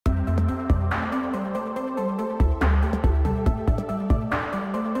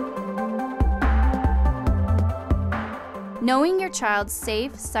Knowing your child's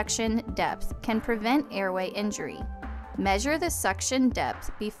safe suction depth can prevent airway injury. Measure the suction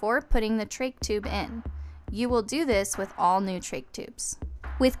depth before putting the trach tube in. You will do this with all new trach tubes.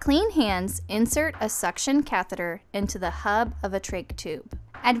 With clean hands, insert a suction catheter into the hub of a trach tube.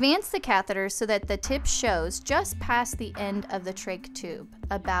 Advance the catheter so that the tip shows just past the end of the trach tube,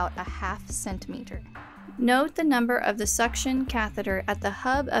 about a ½ centimeter. Note the number of the suction catheter at the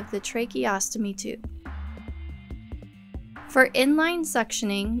hub of the tracheostomy tube. For inline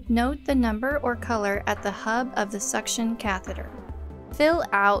suctioning, note the number or color at the hub of the suction catheter. Fill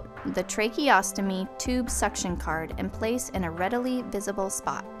out the tracheostomy tube suction card and place in a readily visible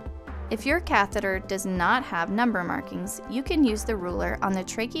spot. If your catheter does not have number markings, you can use the ruler on the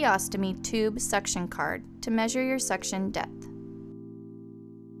tracheostomy tube suction card to measure your suction depth.